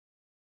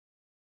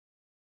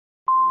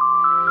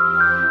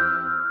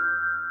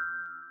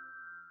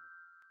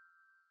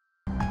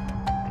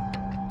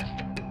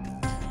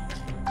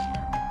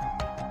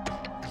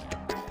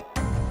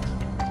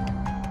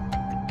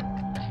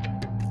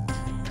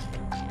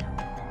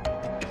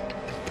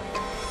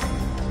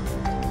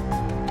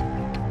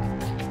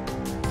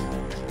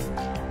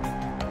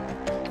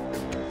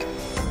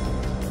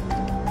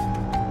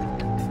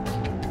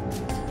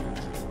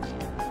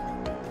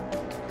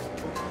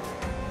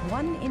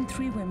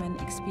women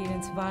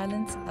experience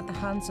violence at the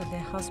hands of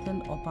their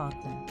husband or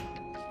partner.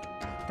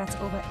 That's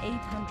over 800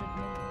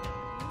 million.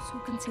 Those who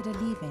consider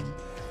leaving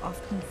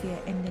often fear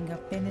ending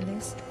up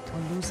penniless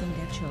or losing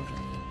their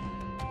children.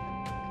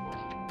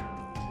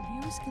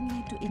 Abuse can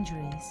lead to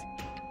injuries,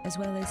 as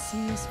well as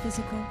serious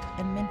physical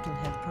and mental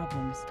health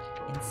problems,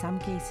 in some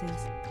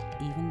cases,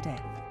 even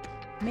death.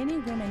 Many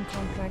women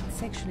contract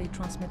sexually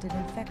transmitted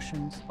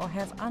infections or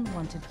have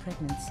unwanted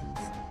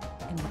pregnancies,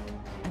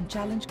 and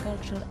challenge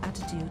cultural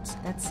attitudes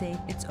that say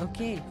it's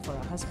okay for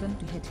a husband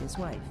to hit his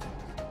wife.